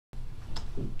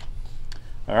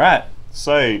Alright,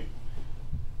 so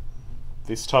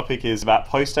this topic is about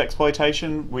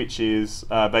post-exploitation, which is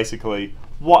basically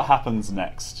what happens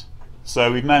next.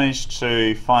 So we've managed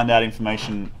to find out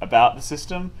information about the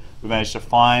system, we've managed to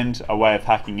find a way of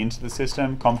hacking into the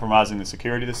system, compromising the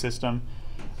security of the system.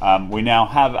 We now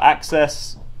have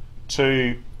access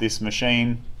to this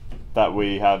machine that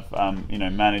we have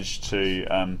managed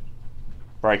to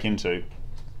break into.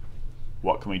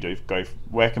 What can we do?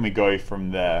 Where can we go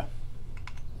from there?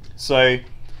 So,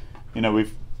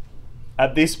 we've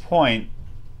at this point,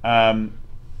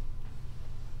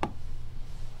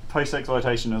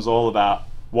 post-exploitation is all about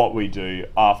what we do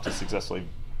after successfully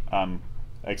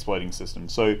exploiting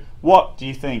systems. So, what do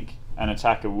you think an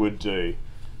attacker would do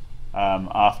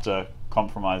after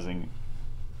compromising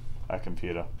a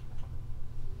computer?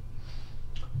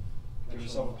 Give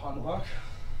yourself a pat on the back.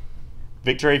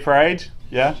 Victory parade,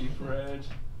 yeah? Victory parade.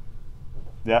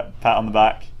 Yeah, pat on the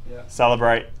back. Yeah.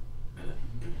 Celebrate.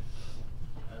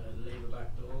 Leave a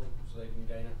back door so they can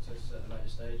gain access at a later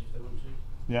stage if they want to.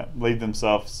 Yeah, leave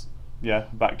themselves,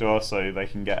 back door so they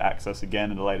can get access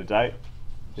again at a later date.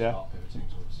 Yeah. Start pivoting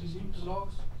to other systems.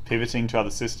 Logs. Pivoting to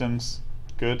other systems.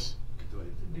 Good.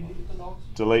 Delete the logs.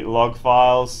 Delete log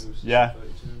files. Yeah.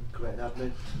 Create an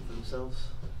admin for themselves.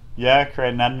 Yeah,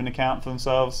 create an admin account for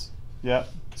themselves. Yeah.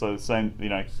 So the same,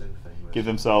 Same thing. give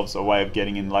themselves a way of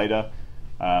getting in later.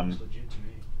 It's legit to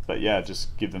me. But yeah,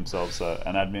 just give themselves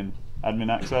an admin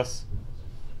access.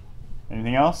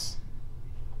 Anything else?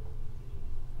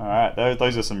 All right,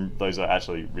 those are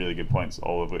actually really good points,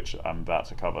 all of which I'm about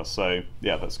to cover. So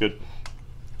yeah, that's good.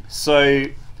 So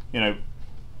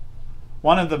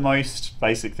one of the most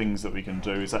basic things that we can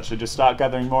do is actually just start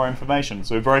gathering more information.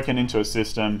 So we've broken into a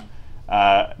system.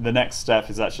 The next step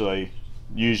is actually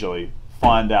usually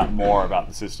find out more about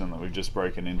the system that we've just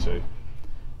broken into,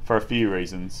 for a few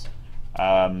reasons.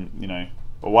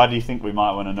 But why do you think we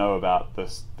might want to know about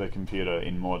the computer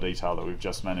in more detail that we've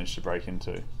just managed to break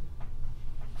into? You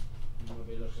might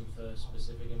be looking for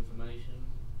specific information.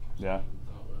 Yeah.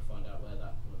 You might want to find out where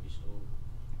that might be stored.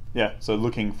 Yeah, so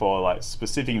looking for like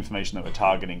specific information that we're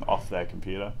targeting off their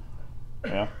computer.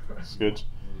 Yeah, that's good.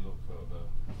 We'll look for the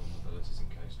vulnerabilities in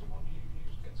case the one you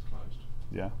use gets closed.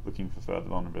 Yeah, looking for further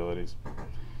vulnerabilities.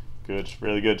 Good,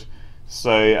 really good.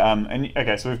 So,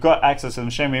 okay, so we've got access to the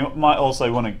machine. We might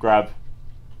also want to grab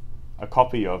a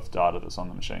copy of data that's on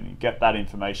the machine and get that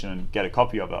information and get a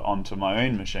copy of it onto my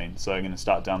own machine. So I'm going to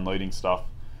start downloading stuff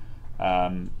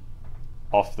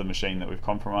off the machine that we've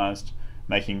compromised,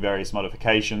 making various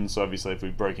modifications. So obviously if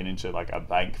we've broken into like a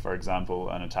bank, for example,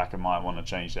 an attacker might want to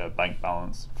change their bank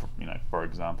balance, for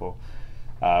example,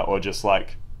 or just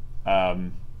like, I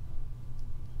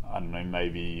don't know,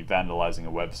 maybe vandalizing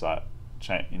a website,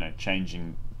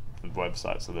 changing the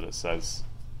website so that it says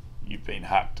you've been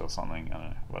hacked or something, I don't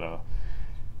know, whatever.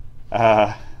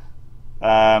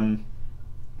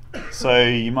 So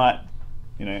you might,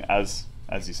 as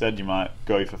you said, you might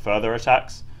go for further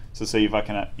attacks. So see if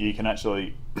you can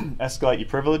actually escalate your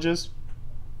privileges,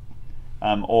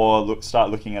 or start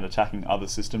looking at attacking other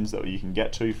systems that you can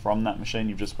get to from that machine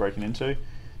you've just broken into.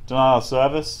 Denial of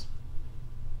service,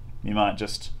 you might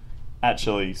just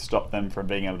actually stop them from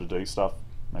being able to do stuff.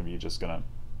 Maybe you're just gonna,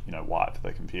 wipe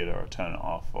the computer or turn it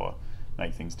off or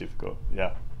make things difficult.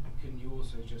 Yeah. Can you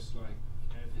also just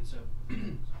if it's a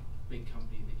big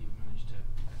company that you've managed to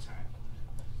attack,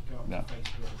 go up to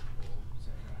Facebook or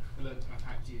say, look, I've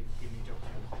hacked you, give me a job.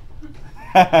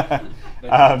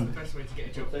 That's the best way to get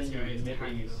a job.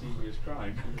 Admitting a serious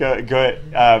crime. Go.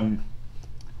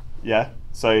 Yeah.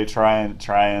 So try and.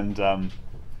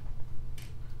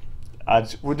 I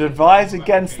would advise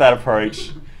against that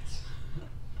approach.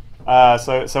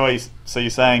 So you're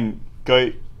saying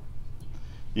go.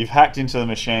 You've hacked into the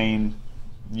machine.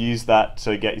 Use that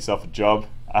to get yourself a job.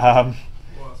 Or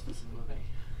ask for some money.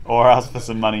 Or ask for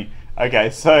some money. Okay.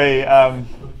 So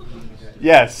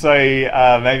yeah. So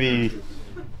maybe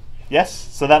yes.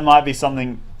 So that might be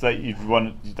something that you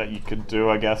could do,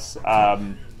 I guess.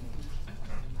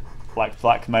 Like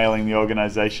blackmailing the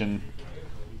organization.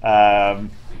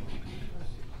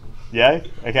 Yeah,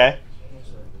 okay.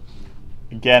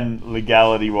 Again,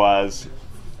 legality-wise,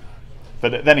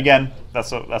 but then again,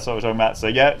 that's what we're talking about. So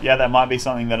yeah, that might be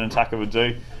something that an attacker would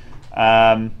do.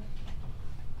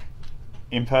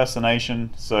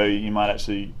 Impersonation. So you might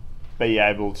actually be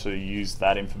able to use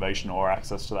that information or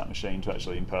access to that machine to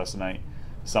actually impersonate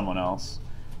someone else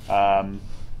that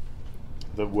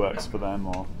works for them,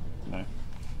 or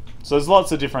So there's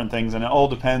lots of different things, and it all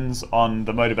depends on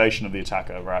the motivation of the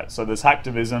attacker, right? So there's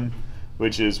hacktivism,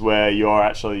 which is where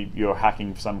you're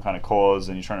hacking for some kind of cause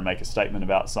and you're trying to make a statement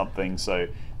about something. So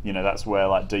that's where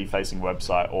like defacing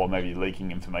website or maybe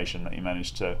leaking information that you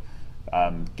managed to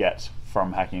get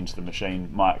from hacking into the machine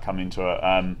might come into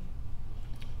it.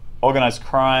 Organized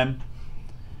crime.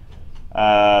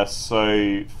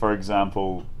 So, for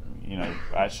example,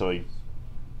 actually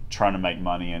trying to make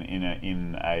money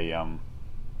in a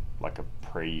like a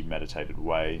premeditated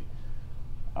way.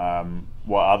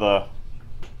 What other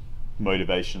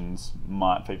motivations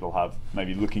might people have?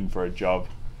 Maybe looking for a job.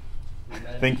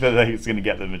 Think that it's going to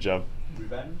get them a job.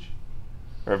 Revenge.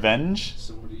 Revenge?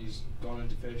 Somebody's gone and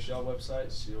defaced your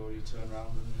website, so you turn around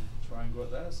and try and go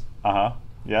at theirs.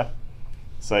 Yeah.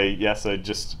 So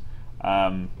just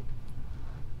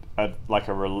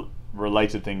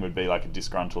related thing would be like a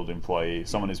disgruntled employee,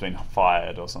 someone who's been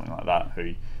fired or something like that,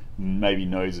 who maybe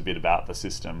knows a bit about the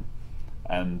system,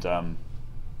 and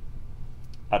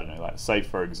I don't know, like say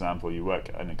for example you work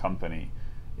in a company,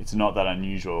 it's not that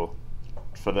unusual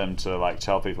for them to like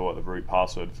tell people what the root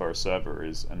password for a server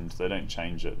is, and they don't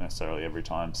change it necessarily every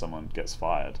time someone gets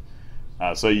fired.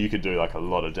 So you could do like a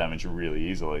lot of damage really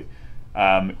easily.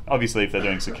 Obviously if they're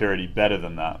doing security better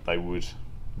than that, they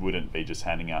wouldn't be just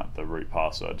handing out the root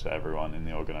password to everyone in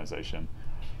the organization.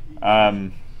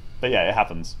 But yeah, it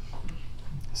happens.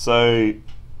 So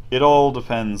it all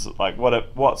depends, like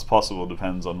what's possible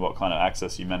depends on what kind of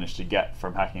access you manage to get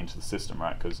from hacking into the system,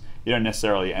 right? Because you don't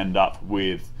necessarily end up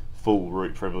with full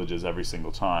root privileges every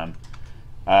single time.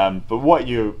 But what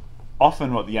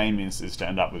the aim is to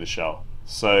end up with a shell.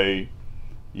 So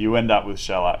you end up with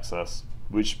shell access,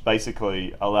 which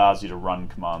basically allows you to run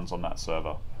commands on that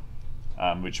server,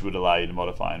 which would allow you to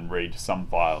modify and read some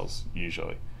files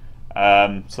usually.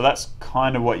 So that's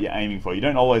kind of what you're aiming for. You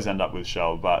don't always end up with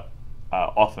shell, but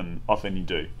often you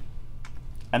do.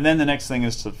 And then the next thing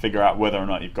is to figure out whether or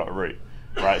not you've got root,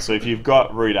 right? So if you've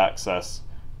got root access,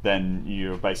 then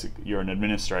you're an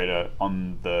administrator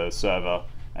on the server,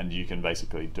 and you can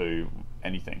basically do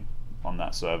anything on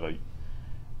that server.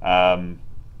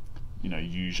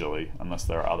 Usually, unless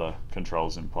there are other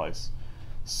controls in place.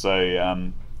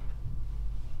 So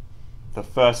the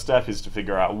first step is to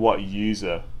figure out what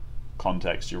user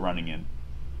context you're running in.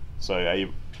 So are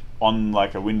you on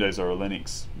like a Windows or a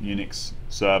Unix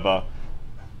server?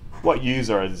 What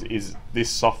user is this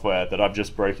software that I've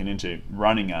just broken into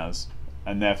running as,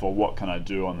 and therefore what can I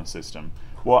do on the system?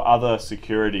 What other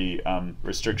security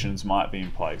restrictions might be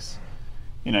in place?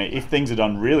 If things are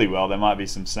done really well, there might be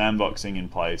some sandboxing in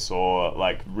place or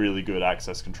like really good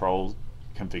access control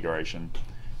configuration.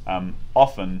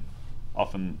 Often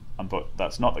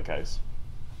that's not the case.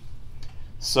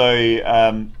 So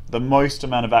the most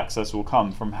amount of access will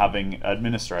come from having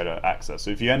administrator access. So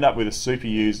if you end up with a super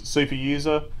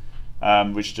user,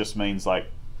 which just means like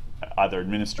either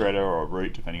administrator or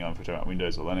root, depending on if we're talking about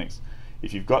Windows or Linux.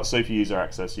 If you've got super user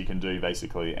access, you can do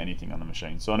basically anything on the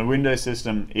machine. So on a Windows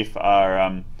system, if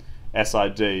our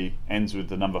SID ends with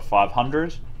the number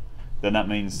 500, then that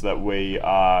means that we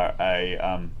are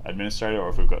a administrator, or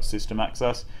if we've got system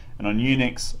access. And on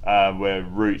Unix, we're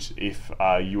root if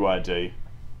our UID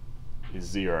is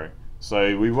 0.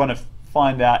 So we want to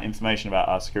find out information about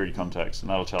our security context, and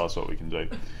that'll tell us what we can do.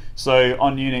 So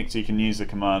on Unix, you can use the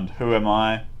command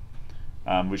whoami,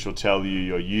 which will tell you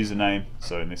your username,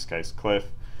 so in this case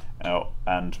Cliffe,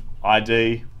 and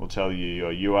ID will tell you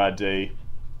your UID,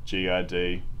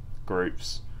 GID,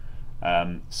 groups.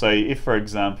 So if, for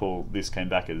example, this came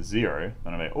back as 0,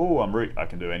 then I'm like, oh, I'm root, I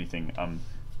can do anything. I'm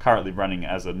currently running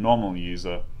as a normal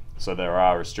user, so there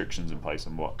are restrictions in place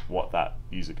on what that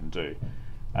user can do.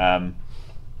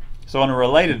 So on a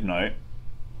related note,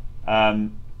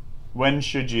 when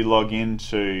should you log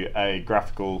into a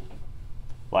graphical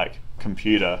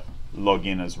computer, log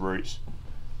in as root?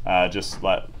 Just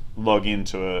like log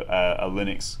into a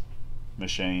Linux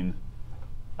machine,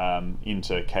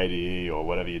 into KDE or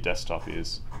whatever your desktop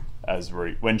is as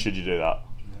root. When should you do that?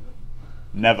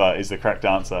 Never is the correct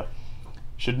answer.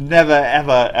 Should never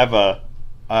ever ever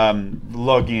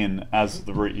log in as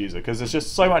the root user, because there's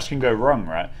just so much can go wrong,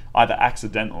 right? Either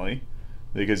accidentally,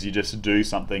 because you just do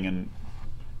something and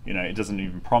it doesn't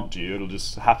even prompt you, it'll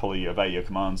just happily obey your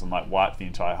commands and wipe the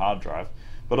entire hard drive.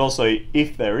 But also,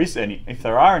 if there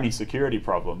are any security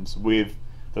problems with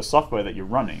the software that you're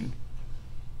running,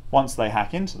 once they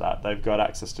hack into that, they've got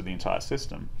access to the entire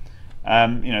system.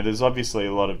 There's obviously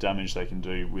a lot of damage they can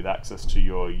do with access to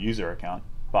your user account,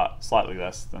 but slightly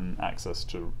less than access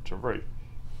to root.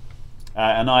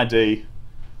 An ID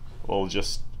will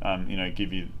just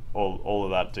give you all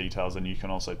of that details, and you can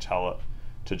also tell it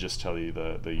to just tell you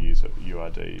the user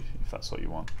UID if that's what you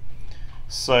want.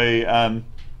 So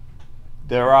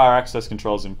there are access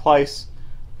controls in place.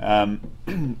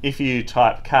 If you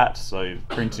type cat, so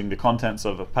printing the contents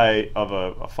of a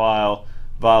file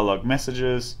via log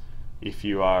messages, if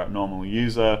you are a normal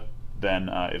user, then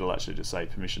it'll actually just say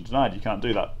permission denied. You can't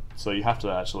do that. So you have to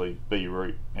actually be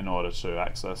root in order to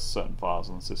access certain files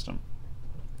on the system.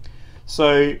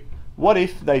 So what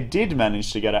if they did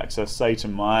manage to get access, say, to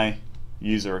my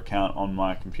user account on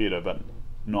my computer, but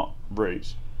not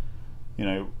root? You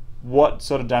know, what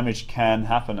sort of damage can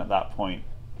happen at that point?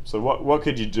 So what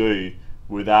could you do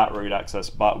without root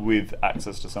access, but with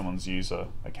access to someone's user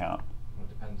account? Well,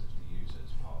 it depends if the user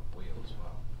is part of wheel as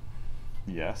well.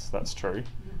 Yes, that's true.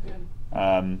 You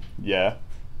can Yeah.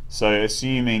 So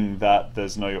assuming that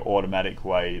there's no automatic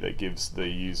way that gives the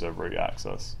user root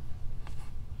access.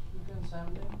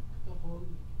 sampling the whole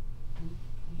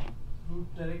root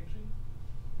directory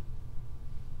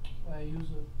by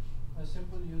user. A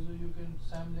simple user, you can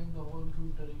sampling the whole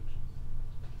root directory,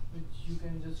 which you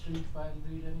can just read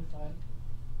any file,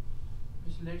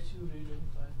 which lets you read any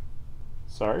file.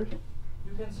 Sorry?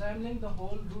 You can sampling the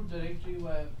whole root directory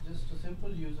by just a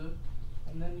simple user,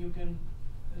 and then you can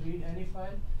read any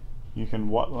file. You can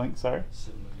what link, sorry?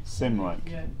 Symlink.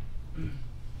 Yeah.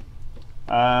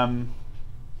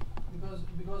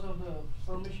 Because of the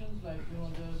permissions, like there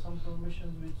are some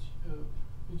permissions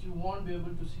which you won't be able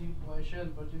to see by shell,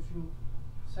 but if you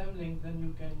symlink, then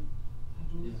you can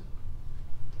do.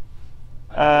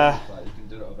 Yeah. Like you can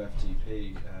do it of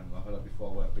FTP. I've had it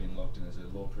before where I've been logged in as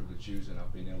a low privileged user and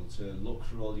I've been able to look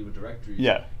through all your directories,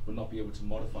 Yeah. but not be able to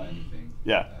modify anything.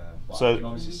 Yeah. But So- I can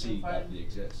obviously see that they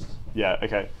exist. Yeah,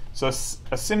 okay. So a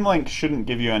symlink shouldn't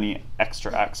give you any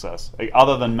extra access,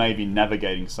 other than maybe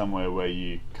navigating somewhere where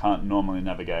you can't normally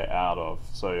navigate out of.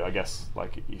 So I guess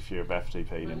like if you're FTP'd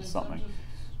But into in something.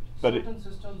 But it- certain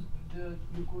systems, you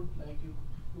could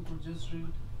you could just read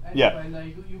any Yeah. file,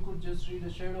 like you could just read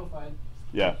a shadow file.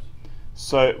 Yeah.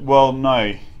 So, well,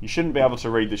 no, you shouldn't be able to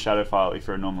read the shadow file if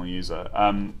you're a normal user.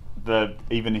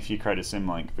 Even if you create a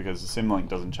symlink, because the symlink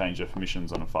doesn't change the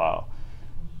permissions on a file.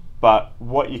 But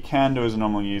what you can do as a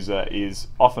normal user is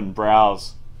often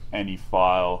browse any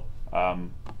file.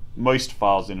 Most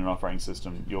files in an operating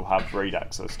system you'll have read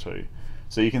access to.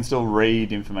 So you can still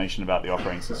read information about the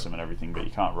operating system and everything, but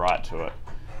you can't write to it.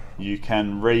 You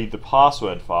can read the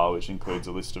password file, which includes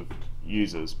a list of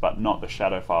users, but not the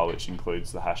shadow file, which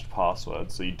includes the hashed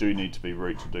password. So you do need to be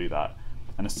root to do that.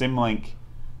 And a symlink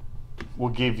will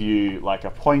give you like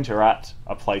a pointer at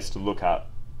a place to look at,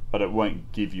 but it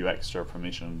won't give you extra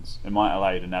permissions. It might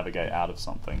allow you to navigate out of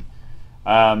something.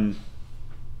 But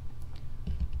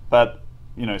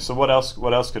you know, so what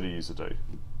else could a user do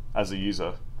as a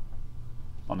user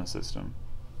on a system?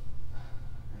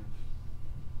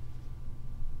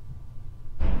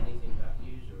 Anything that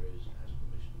user has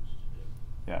permissions to do.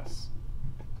 Yes,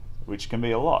 which can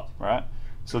be a lot, right?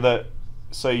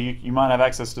 So you might have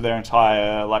access to their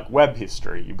entire like web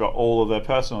history. You've got all of their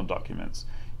personal documents.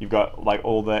 You've got like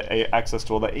all the access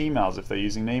to all their emails if they're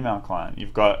using an email client.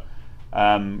 You've got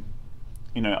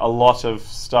you know, a lot of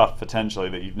stuff potentially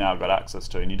that you've now got access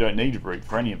to, and you don't need root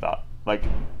for any of that. Like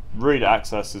root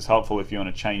access is helpful if you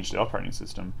want to change the operating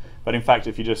system, but in fact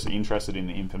if you're just interested in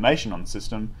the information on the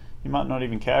system, you might not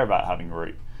even care about having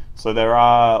root. So there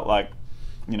are like,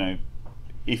 you know,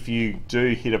 if you do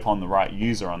hit upon the right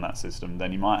user on that system,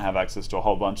 then you might have access to a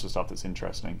whole bunch of stuff that's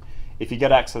interesting. If you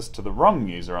get access to the wrong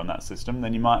user on that system,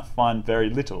 then you might find very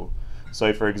little.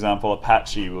 So for example,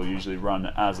 Apache will usually run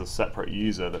as a separate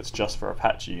user that's just for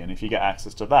Apache, and if you get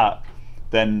access to that,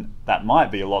 then that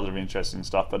might be a lot of interesting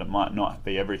stuff, but it might not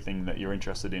be everything that you're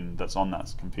interested in that's on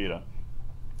that computer.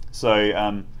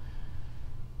 So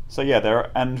so yeah,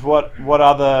 what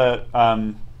other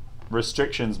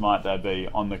restrictions might there be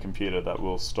on the computer that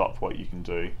will stop what you can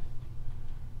do,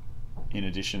 in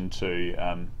addition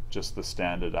to just the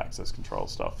standard access control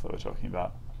stuff that we're talking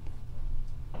about?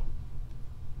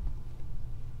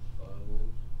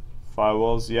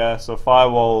 Firewalls, yeah. So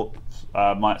firewall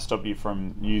might stop you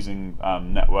from using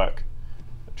network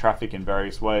traffic in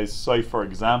various ways. So for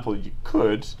example, you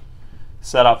could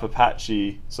set up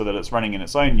Apache so that it's running in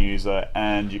its own user,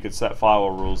 and you could set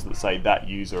firewall rules that say that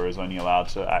user is only allowed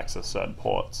to access certain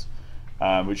ports,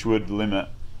 which would limit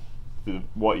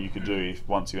what you could do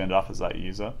once you end up as that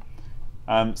user.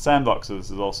 Sandboxes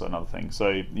is also another thing.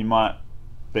 So you might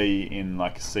be in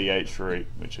like a CH root,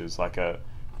 which is like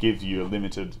gives you a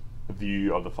limited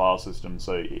view of the file system,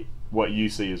 so what you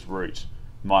see as root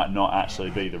might not actually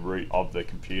be the root of the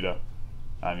computer.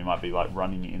 You might be like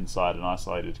running inside an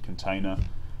isolated container.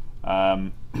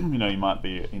 You know, you might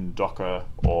be in Docker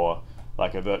or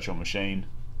like a virtual machine.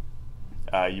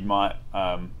 You might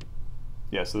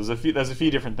yeah, so there's a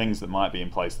few different things that might be in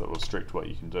place that will restrict what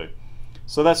you can do.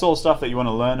 So that's all stuff that you want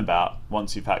to learn about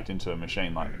once you've hacked into a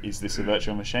machine. Like, is this a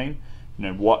virtual machine? You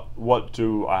know, what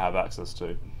do I have access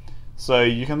to? So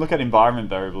you can look at environment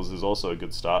variables is also a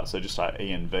good start. So just like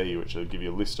env, which will give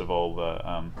you a list of all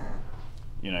the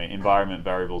you know, environment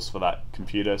variables for that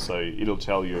computer. So it'll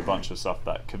tell you a bunch of stuff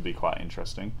that could be quite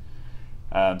interesting.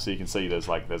 So you can see there's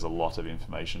a lot of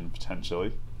information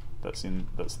potentially that's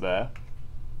there.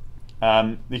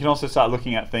 You can also start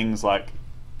looking at things like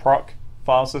proc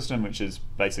file system, which is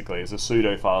basically a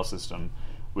pseudo file system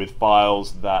with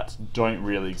files that don't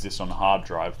really exist on the hard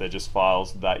drive. They're just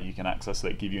files that you can access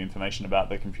that give you information about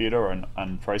the computer and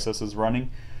processors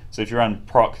running. So if you run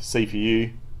proc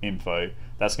cpuinfo,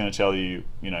 that's going to tell you,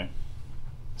 you know,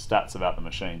 stats about the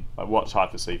machine, like what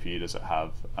type of CPU does it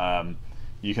have.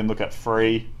 You can look at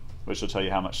free, which will tell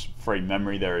you how much free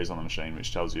memory there is on the machine,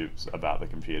 which tells you about the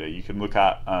computer. You can look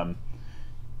at,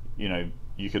 you know,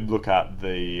 you could look at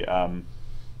the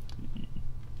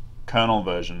kernel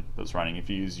version that's running. If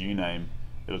you use uname,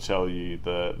 it'll tell you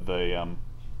the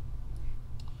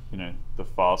you know, the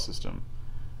file system.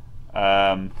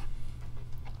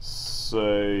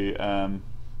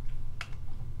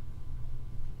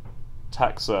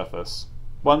 Attack surface.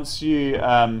 Once you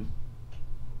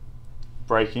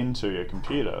break into your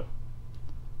computer,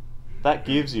 that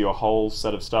gives you a whole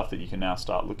set of stuff that you can now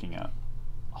start looking at.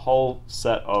 A whole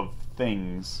set of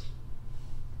things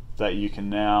that you can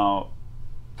now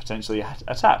potentially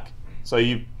attack. So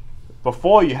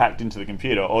before you hacked into the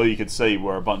computer, all you could see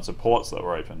were a bunch of ports that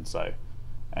were open, say,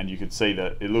 and you could see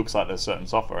that it looks like there's certain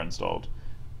software installed.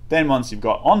 Then once you've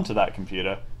got onto that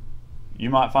computer, you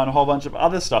might find a whole bunch of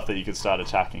other stuff that you could start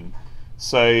attacking.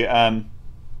 So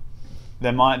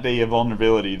there might be a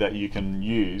vulnerability that you can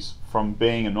use from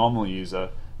being a normal user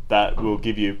that will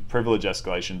give you privilege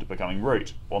escalation to becoming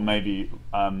root, or maybe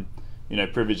you know,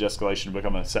 privilege escalation to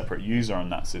become a separate user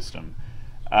on that system.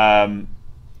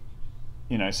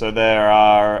 You know, so there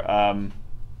are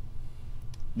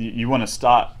you want to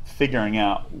start figuring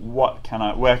out where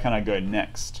can I go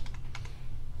next.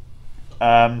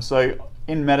 So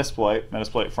in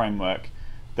Metasploit framework,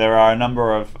 there are a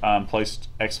number of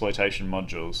post-exploitation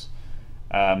modules.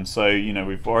 So, you know,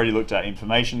 we've already looked at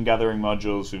information gathering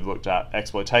modules, we've looked at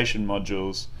exploitation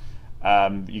modules.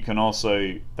 You can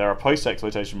also, there are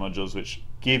post-exploitation modules which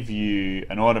give you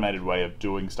an automated way of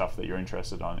doing stuff that you're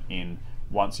interested in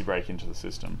once you break into the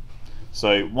system.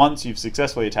 So once you've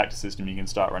successfully attacked a system, you can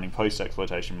start running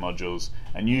post-exploitation modules,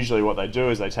 and usually what they do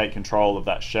is they take control of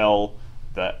that shell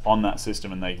on that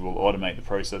system, and they will automate the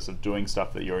process of doing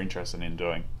stuff that you're interested in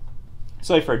doing.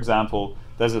 So for example,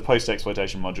 there's a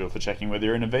post-exploitation module for checking whether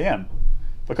you're in a VM,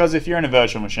 because if you're in a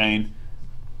virtual machine,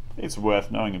 it's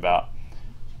worth knowing about.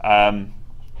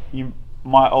 You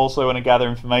might also want to gather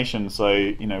information, so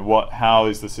you know, how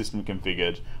is the system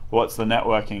configured? What's the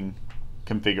networking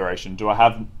configuration? Do I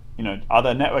have, you know,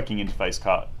 other networking interface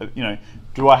card? You know,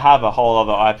 do I have a whole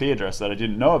other IP address that I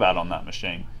didn't know about on that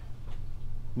machine?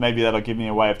 Maybe that'll give me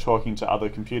a way of talking to other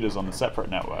computers on the separate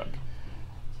network.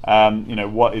 You know,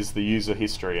 what is the user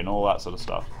history and all that sort of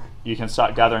stuff. You can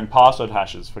start gathering password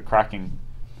hashes for cracking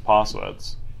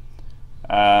passwords.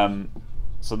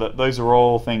 So those are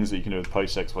all things that you can do with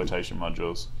post-exploitation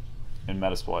modules in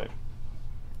Metasploit.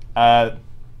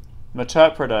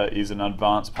 Meterpreter is an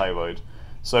advanced payload.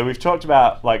 So we've talked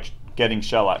about like getting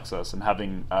shell access and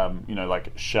having you know,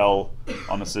 like shell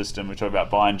on the system. We talked about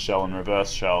bind shell and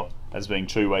reverse shell as being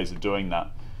two ways of doing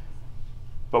that.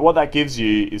 But what that gives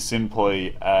you is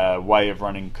simply a way of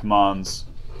running commands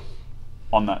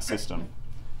on that system.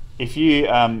 If you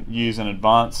use an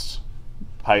advanced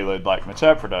payload like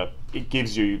Meterpreter, it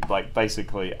gives you like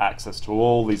basically access to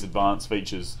all these advanced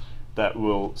features that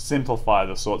will simplify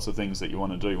the sorts of things that you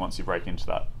want to do once you break into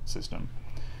that system.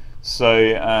 So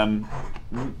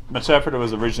Meterpreter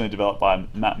was originally developed by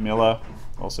Matt Miller,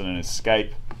 also known as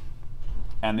Scape,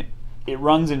 and it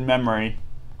runs in memory,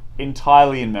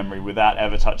 entirely in memory, without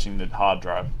ever touching the hard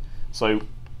drive. So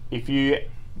if you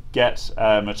get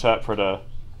a Meterpreter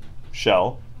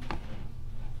shell,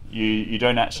 you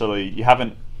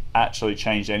haven't actually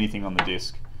changed anything on the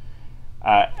disk,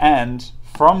 and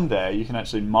from there you can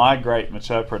actually migrate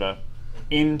Meterpreter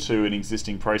into an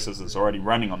existing process that's already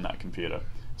running on that computer.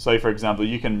 So for example,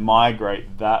 you can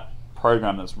migrate that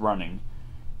program that's running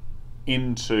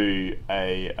into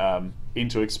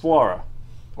into Explorer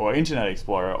or Internet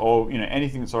Explorer, or you know,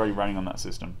 anything that's already running on that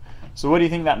system. So what do you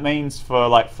think that means for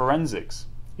like forensics?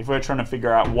 If we're trying to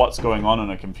figure out what's going on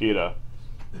a computer,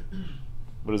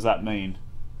 what does that mean?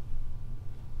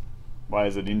 Why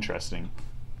is it interesting?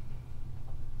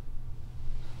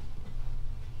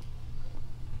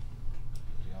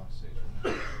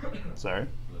 Sorry?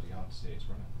 Bloody hard to see it's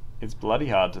running. It's bloody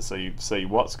hard to see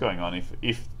what's going on if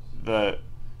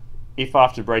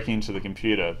after breaking into the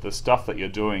computer, the stuff that you're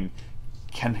doing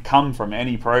can come from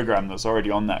any program that's already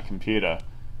on that computer.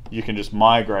 You can just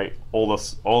migrate all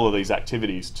of these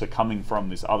activities to coming from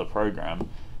this other program.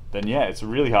 Then yeah, it's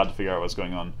really hard to figure out what's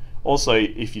going on. Also,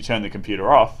 if you turn the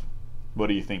computer off, what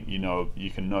do you think you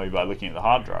can know by looking at the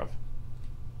hard drive?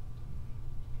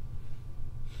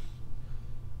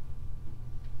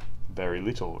 Very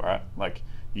little, right? Like,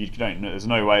 you don't know, there's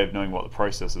no way of knowing what the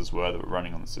processes were that were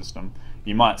running on the system.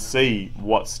 You might see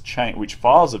what's changed, which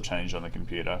files have changed on the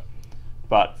computer,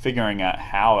 but figuring out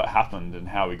how it happened and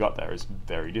how we got there is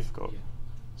very difficult.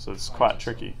 So it's quite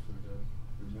tricky.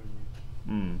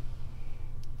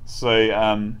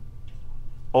 So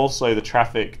also the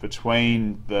traffic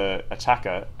between the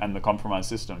attacker and the compromised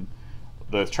system,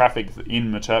 the traffic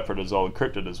in Meterpreter is all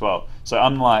encrypted as well. So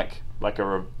unlike like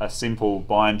a simple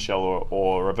bind shell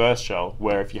or reverse shell,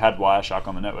 where if you had Wireshark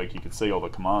on the network, you could see all the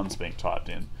commands being typed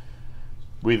in.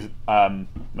 With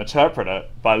Meterpreter,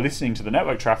 by listening to the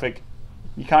network traffic,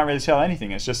 you can't really tell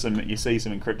anything. It's just you see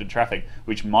some encrypted traffic,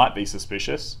 which might be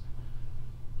suspicious,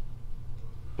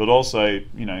 but also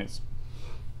it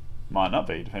might not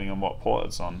be, depending on what port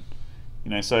it's on.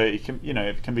 So it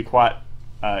can be quite.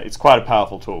 It's quite a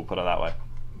powerful tool, put it that way.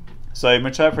 So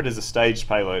Meterpreter is a staged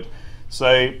payload.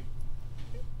 So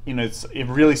it's a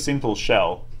really simple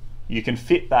shell. You can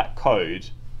fit that code,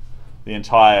 the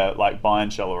entire like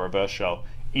bind shell or reverse shell,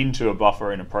 into a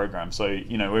buffer in a program. So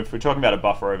if we're talking about a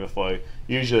buffer overflow,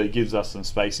 usually it gives us some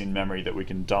space in memory that we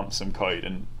can dump some code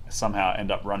and somehow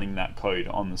end up running that code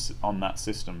on that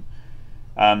system.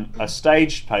 A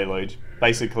staged payload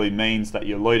basically means that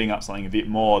you're loading up something a bit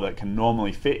more that can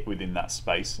normally fit within that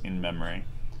space in memory.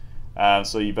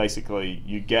 So you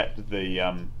get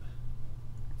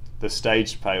the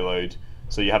staged payload.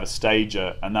 So you have a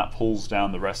stager, and that pulls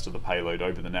down the rest of the payload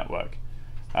over the network,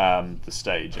 the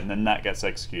stage, and then that gets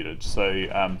executed.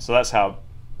 So that's how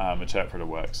Meterpreter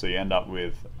works. So you end up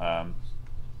with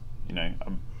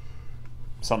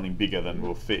something bigger than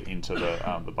will fit into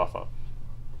the buffer.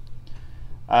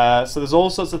 So there's all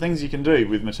sorts of things you can do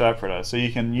with Meterpreter. So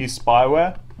you can use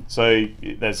spyware. So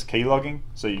there's keylogging.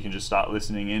 So you can just start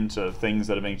listening into things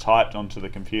that are being typed onto the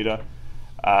computer.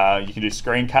 You can do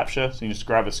screen capture. So you can just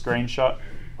grab a screenshot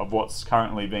of what's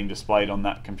currently being displayed on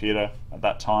that computer at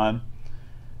that time.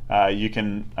 You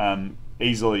can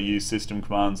easily use system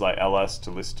commands like ls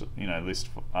to list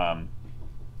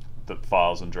the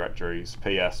files and directories,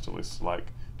 ps to list like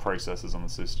processes on the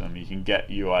system. You can get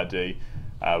UID,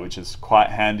 which is quite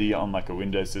handy on like a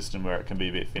Windows system where it can be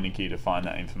a bit finicky to find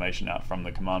that information out from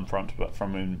the command prompt. But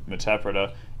from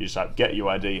Meterpreter, you just type get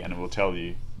UID and it will tell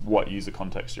you what user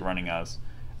context you're running as.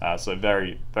 So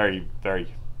very, very, very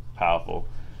powerful.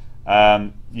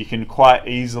 You can quite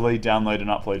easily download and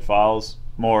upload files,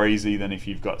 more easy than if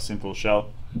you've got simple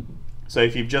shell. So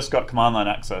if you've just got command line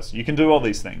access, you can do all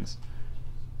these things,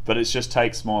 but it just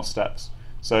takes more steps.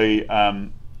 So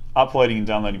uploading and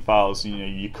downloading files,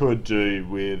 you could do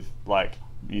with like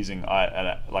using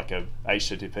like a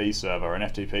HTTP server, an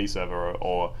FTP server,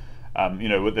 or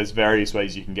there's various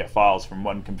ways you can get files from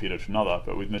one computer to another.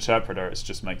 But with Meterpreter, it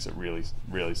just makes it really,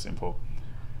 really simple.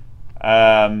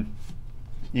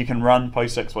 You can run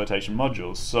post-exploitation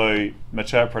modules. So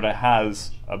Meterpreter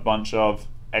has a bunch of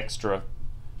extra,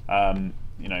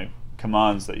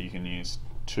 commands that you can use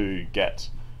to get,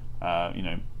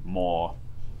 more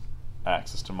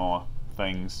access to more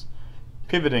things.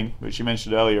 Pivoting, which you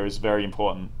mentioned earlier, is very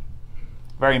important.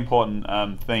 Very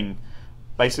important thing.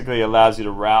 Basically allows you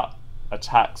to route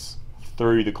attacks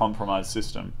through the compromised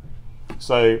system.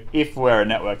 So if we're a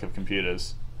network of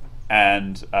computers,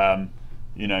 and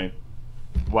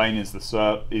Wayne is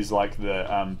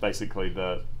basically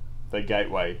the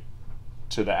gateway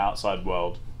to the outside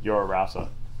world. You're a router,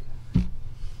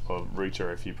 or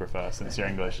router if you prefer, since you're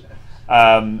English.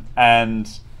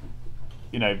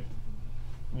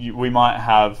 We might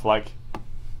have I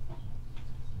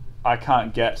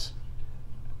can't get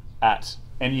at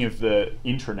any of the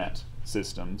intranet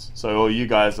systems. So all you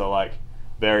guys are like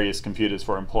various computers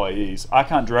for employees. I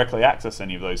can't directly access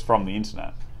any of those from the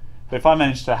internet. But if I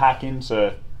manage to hack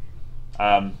into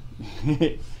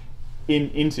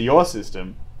into your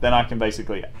system, then I can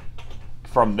basically,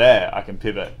 from there, I can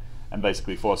pivot and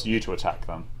basically force you to attack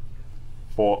them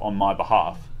on my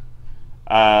behalf.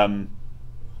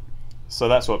 So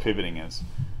that's what pivoting is.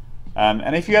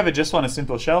 And if you ever just want a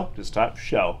simple shell, just type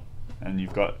shell, and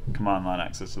you've got command line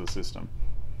access to the system.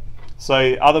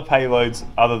 So other payloads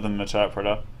other than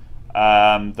Meterpreter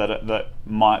that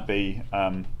might be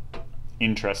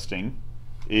interesting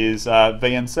is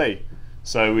VNC.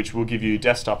 So which will give you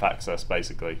desktop access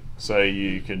basically. So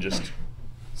you can just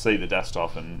see the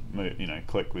desktop and move,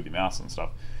 click with your mouse and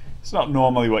stuff. It's not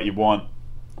normally what you want,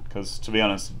 because to be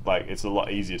honest, like it's a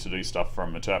lot easier to do stuff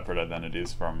from Meterpreter than it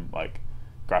is from like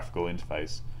graphical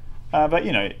interface. But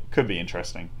it could be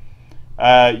interesting.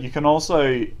 You can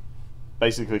also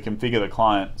basically configure the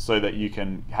client so that you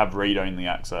can have read-only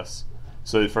access.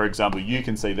 So for example, you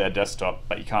can see their desktop,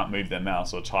 but you can't move their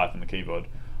mouse or type in the keyboard.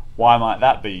 Why might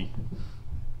that be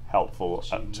helpful?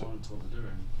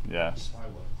 Yeah.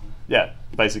 Yeah,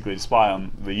 basically spy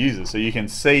on the user, so you can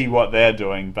see what they're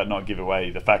doing, but not give away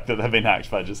the fact that they've been hacked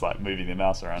by just like moving their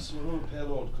mouse around. So a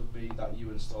payload could be that you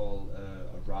install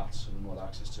a RAT and remote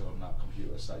access to on that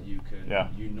computer, so that you can,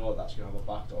 you know that's going to have a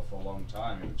backdoor for a long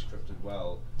time, and it's encrypted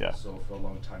well. Yeah. So for a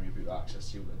long time you'll be able to access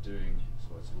see what they're doing.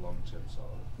 So it's a long-term sort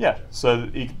of. Yeah. Project. So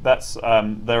that's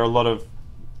there are a lot of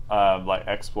like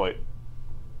exploit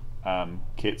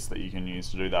kits that you can use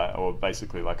to do that, or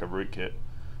basically like a rootkit,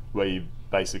 where you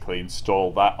basically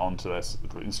install that onto this,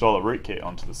 install a rootkit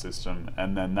onto the system,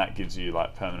 and then that gives you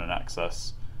like permanent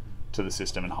access to the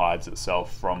system and hides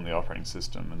itself from the operating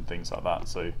system and things like that.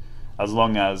 So as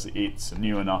long as it's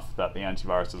new enough that the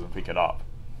antivirus doesn't pick it up,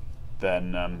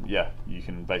 then yeah, you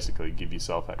can basically give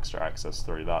yourself extra access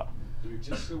through that. There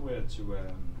exists a way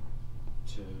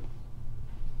to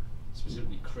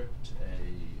specifically crypt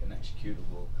an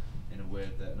executable in a way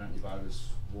that an antivirus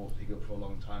won't pick up for a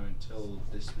long time until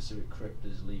this specific crypt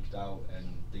is leaked out and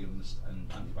and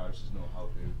antiviruses know how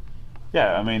to.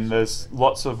 Yeah, I mean, there's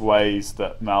lots of ways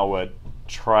that malware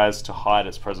tries to hide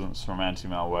its presence from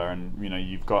anti-malware, and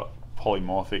you've got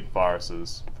polymorphic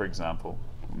viruses, for example,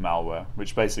 malware,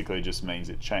 which basically just means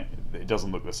it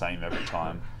doesn't look the same every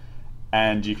time.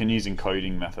 And you can use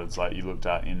encoding methods like you looked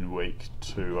at in week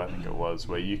 2, I think it was,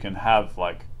 where you can have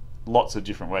like lots of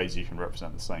different ways you can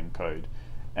represent the same code,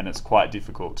 and it's quite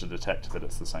difficult to detect that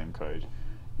it's the same code.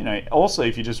 Also,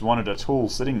 if you just wanted a tool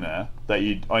sitting there that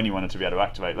you only wanted to be able to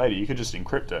activate later, you could just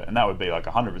encrypt it, and that would be like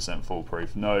 100%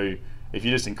 foolproof. If you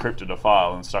just encrypted a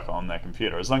file and stuck it on their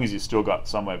computer, as long as you've still got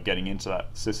some way of getting into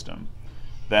that system,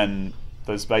 then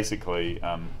there's basically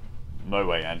no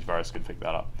way antivirus could pick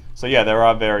that up. So yeah, there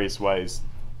are various ways,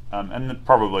 and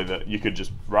probably that you could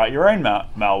just write your own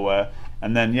malware,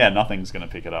 and then yeah, nothing's going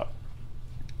to pick it up.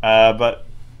 But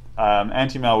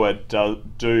anti-malware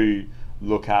do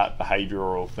look at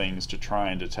behavioral things to try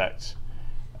and detect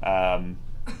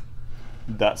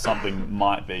that something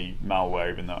might be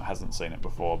malware, even though it hasn't seen it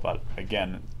before. But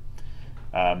again,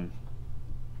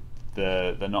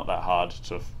 they're not that hard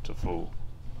to fool.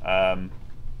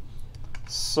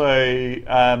 So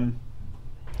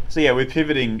yeah, we're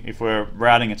pivoting. If we're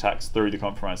routing attacks through the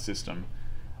compromised system,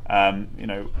 I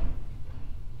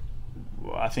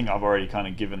think I've already kind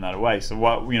of given that away. So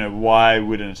why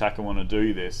would an attacker want to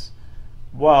do this?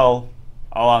 Well,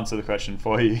 I'll answer the question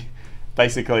for you.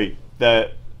 Basically,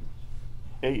 there's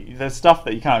stuff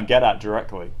that you can't get at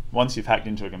directly. Once you've hacked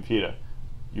into a computer,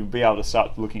 you'll be able to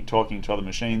start talking to other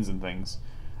machines and things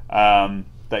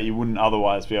that you wouldn't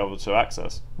otherwise be able to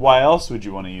access. Why else would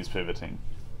you want to use pivoting?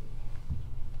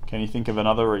 Can you think of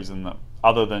another reason that,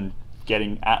 other than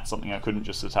getting at something I couldn't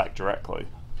just attack directly?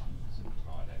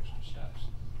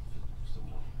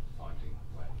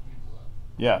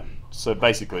 Yeah, so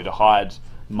basically to hide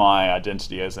my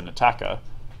identity as an attacker,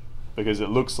 because it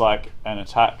looks like an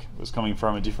attack was coming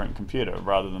from a different computer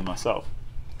rather than myself.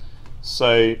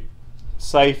 So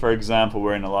say, for example,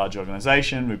 we're in a large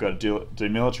organization, we've got a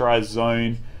demilitarized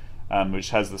zone,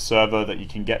 which has the server that you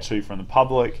can get to from the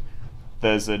public.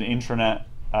 There's an intranet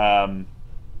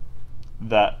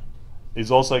that is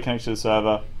also connected to the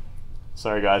server.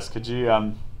 Sorry guys, could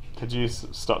you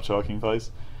stop talking,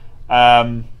 please?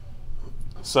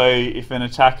 So if an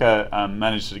attacker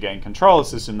manages to gain control of the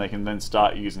system, they can then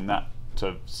start using that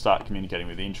to start communicating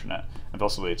with the intranet and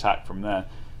possibly attack from there.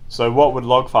 So what would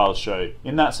log files show?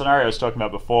 In that scenario I was talking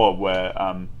about before, where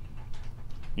I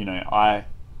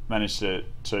managed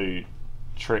to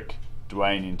trick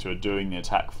Dwayne into doing the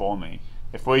attack for me.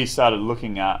 If we started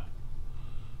looking at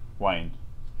Wayne,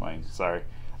 sorry.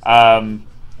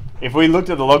 If we looked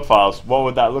at the log files, what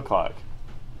would that look like?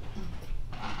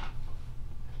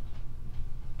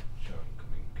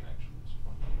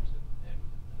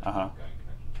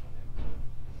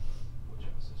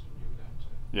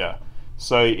 Yeah.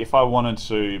 So if I wanted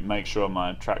to make sure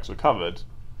my tracks were covered,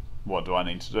 what do I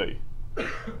need to do?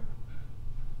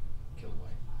 Kill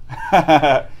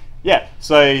Wayne. Yeah.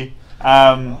 So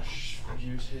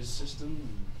use his system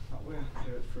that way,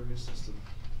 clear it through his system.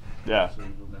 Yeah. So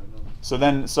we'll never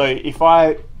know. So if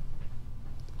I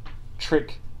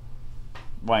trick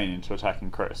Wayne into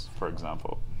attacking Chris, for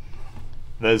example,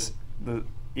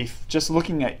 if just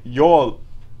looking at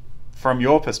from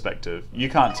your perspective, you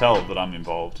can't tell that I'm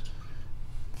involved.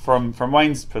 From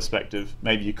Wayne's perspective,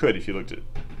 maybe you could if you looked at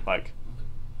like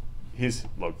his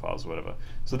log files or whatever.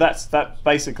 So that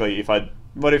basically,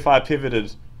 what if I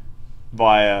pivoted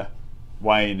via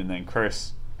Wayne and then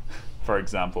Chris, for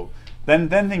example, then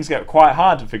things get quite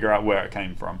hard to figure out where it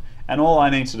came from. And all I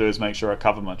need to do is make sure I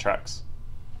cover my tracks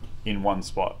in one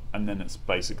spot, and then it's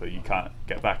basically you can't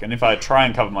get back. And if I try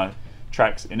and cover my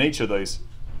tracks in each of those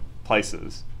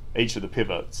places, each of the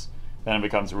pivots, then it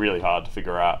becomes really hard to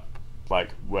figure out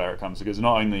like where it comes, because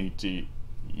not only do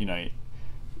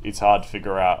it's hard to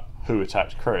figure out who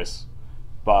attacked Chris,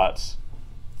 but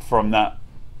from that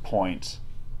point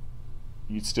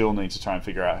you still need to try and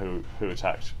figure out who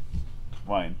attacked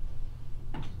Wayne.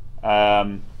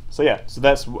 So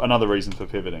that's another reason for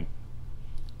pivoting.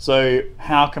 So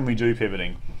how can we do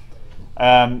pivoting?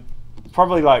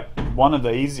 Probably like one of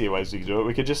the easier ways we could do it,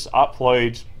 we could just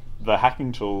upload the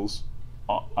hacking tools.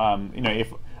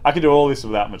 If I could do all this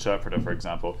without Meterpreter, for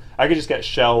example, I could just get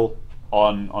shell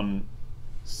on. I'm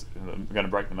going to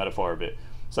break the metaphor a bit.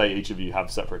 Say each of you have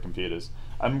separate computers.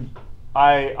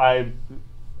 I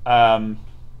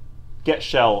get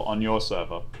shell on your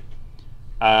server.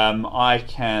 I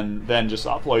can then just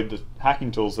upload the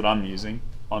hacking tools that I'm using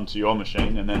onto your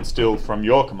machine, and then still from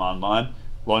your command line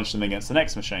launch them against the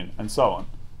next machine, and so on,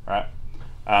 right?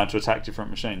 To attack different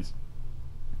machines.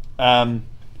 And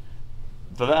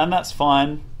that's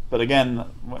fine, but again,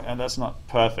 and that's not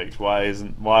perfect.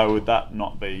 Why would that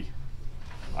not be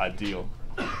ideal?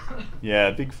 Yeah,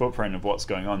 a big footprint of what's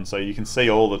going on, so you can see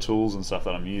all the tools and stuff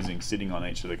that I'm using sitting on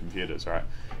each of the computers, right?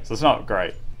 So it's not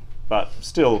great, but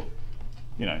still,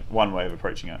 one way of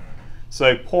approaching it.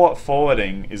 So port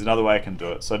forwarding is another way I can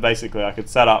do it. So basically I could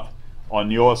set up on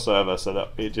your server so that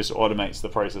it just automates the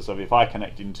process of, if I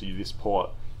connect into this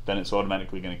port, then it's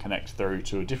automatically going to connect through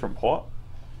to a different port.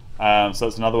 So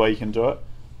that's another way you can do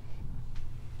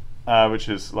it, which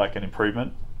is like an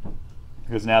improvement,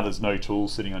 because now there's no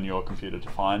tools sitting on your computer to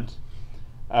find.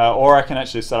 Or I can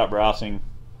actually set up routing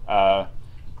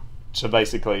to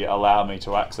basically allow me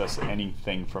to access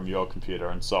anything from your computer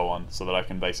and so on, so that I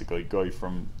can basically go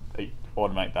from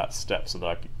automate that step, so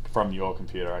that from your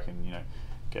computer I can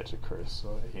get to Chris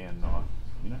or Ian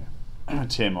or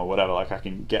Tim or whatever. Like I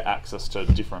can get access to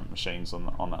different machines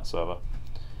on that server.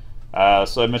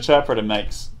 So Meterpreter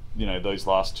makes those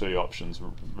last two options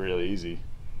really easy.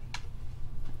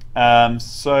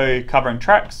 So covering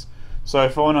tracks. So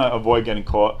if I want to avoid getting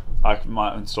caught, I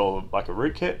might install like a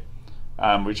rootkit,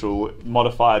 which will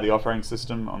modify the operating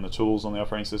system on the tools on the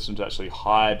operating system to actually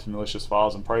hide malicious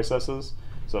files and processes.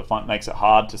 So it makes it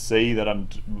hard to see that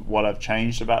what I've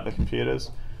changed about the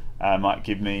computers. Might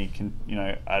give me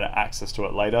access to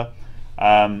it later.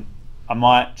 I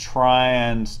might try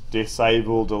and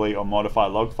disable, delete, or modify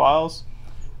log files.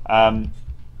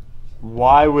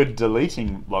 Why would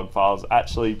deleting log files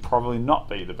actually probably not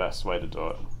be the best way to do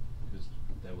it? Because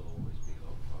there will always be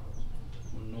log files.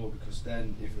 Well, no, because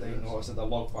then if they notice that the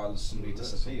log file has suddenly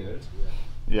disappeared,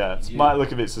 yeah, it might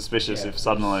look a bit suspicious if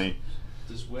suddenly.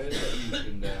 There's ways that you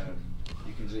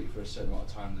can delete for a certain amount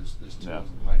of time. There's tools Yeah.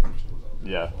 and Python tools out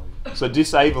there Yeah. for you. So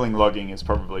disabling logging is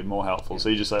probably more helpful. So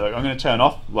you just say, like, I'm going to turn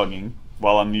off logging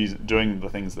while I'm doing the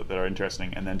things that are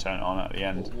interesting, and then turn it on at the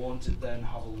end. But won't it then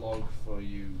have a log for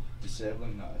you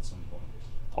disabling that at some point?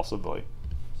 Possibly.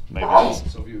 Maybe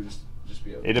that's, So if you would just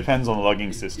be able it depends on the logging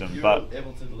if system, you're but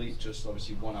able to delete just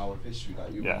obviously 1 hour of history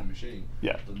that you Yeah. on the machine,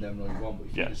 Yeah. then they know you want. But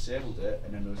if Yeah. you disabled it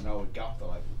and then there was an hour gap, they're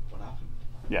like, what happened?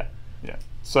 yeah.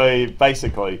 So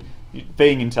basically,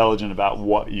 being intelligent about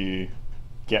what you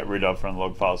get rid of from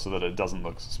log files so that it doesn't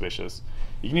look suspicious.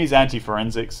 You can use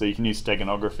anti-forensics, so you can use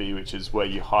steganography, which is where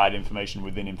you hide information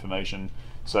within information.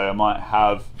 So I might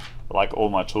have like all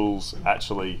my tools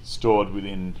actually stored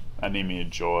within an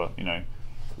image, or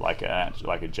like a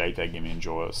JPEG image,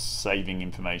 or saving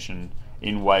information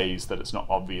in ways that it's not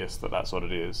obvious that that's what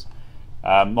it is.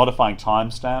 Modifying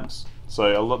timestamps.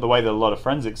 So the way that a lot of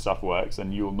forensic stuff works,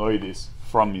 and you'll know this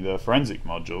from the forensic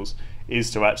modules,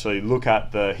 is to actually look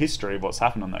at the history of what's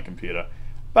happened on that computer.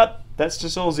 But that's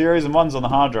just all zeros and ones on the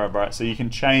hard drive, right? So you can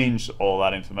change all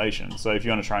that information. So if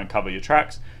you want to try and cover your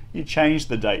tracks, you change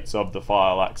the dates of the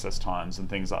file access times and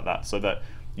things like that, so that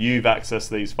you've accessed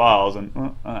these files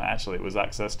and actually it was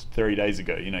accessed 3 days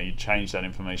ago. You change that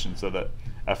information so that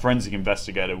a forensic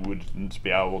investigator wouldn't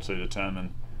be able to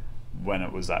determine when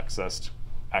it was accessed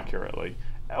accurately,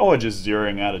 or just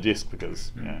zeroing out a disk,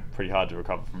 because pretty hard to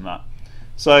recover from that.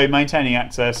 So maintaining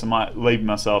access, I might leave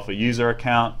myself a user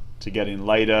account to get in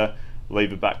later,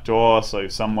 leave a backdoor, so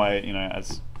some way,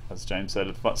 as as James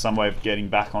said, some way of getting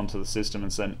back onto the system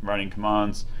and running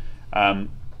commands.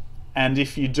 And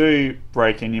if you do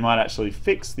break in, you might actually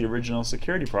fix the original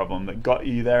security problem that got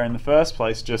you there in the first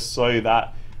place, just so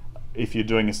that if you're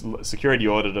doing a security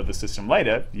audit of the system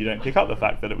later, you don't pick up the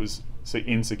fact that it was so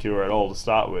insecure at all to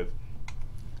start with.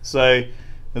 So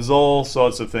there's all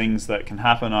sorts of things that can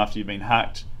happen after you've been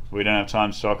hacked. We don't have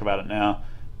time to talk about it now,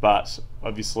 but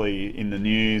obviously in the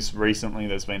news recently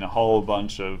there's been a whole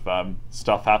bunch of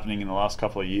stuff happening in the last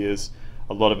couple of years.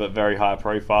 A lot of it very high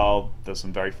profile. There's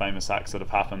some very famous hacks that have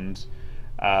happened.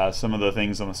 Some of the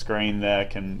things on the screen there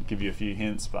can give you a few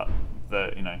hints, but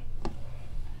a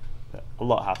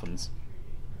lot happens.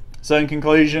 So in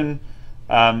conclusion,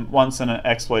 once an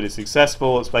exploit is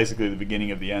successful, it's basically the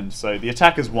beginning of the end. So the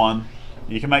attacker's won.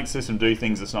 You can make the system do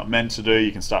things it's not meant to do.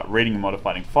 You can start reading and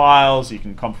modifying files. You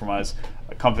can compromise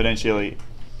confidentiality,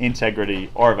 integrity,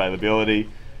 or availability.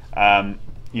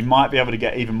 You might be able to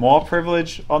get even more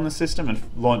privilege on the system and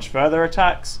launch further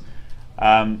attacks.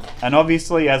 And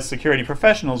obviously, as security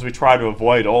professionals, we try to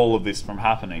avoid all of this from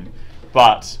happening,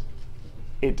 but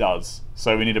it does.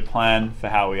 So we need to plan for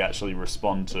how we actually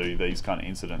respond to these kind of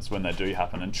incidents when they do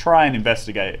happen, and try and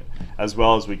investigate as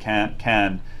well as we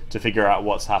can to figure out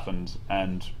what's happened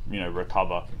and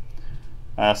recover.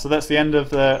 So that's the end of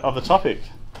the topic.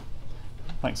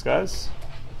 Thanks, guys.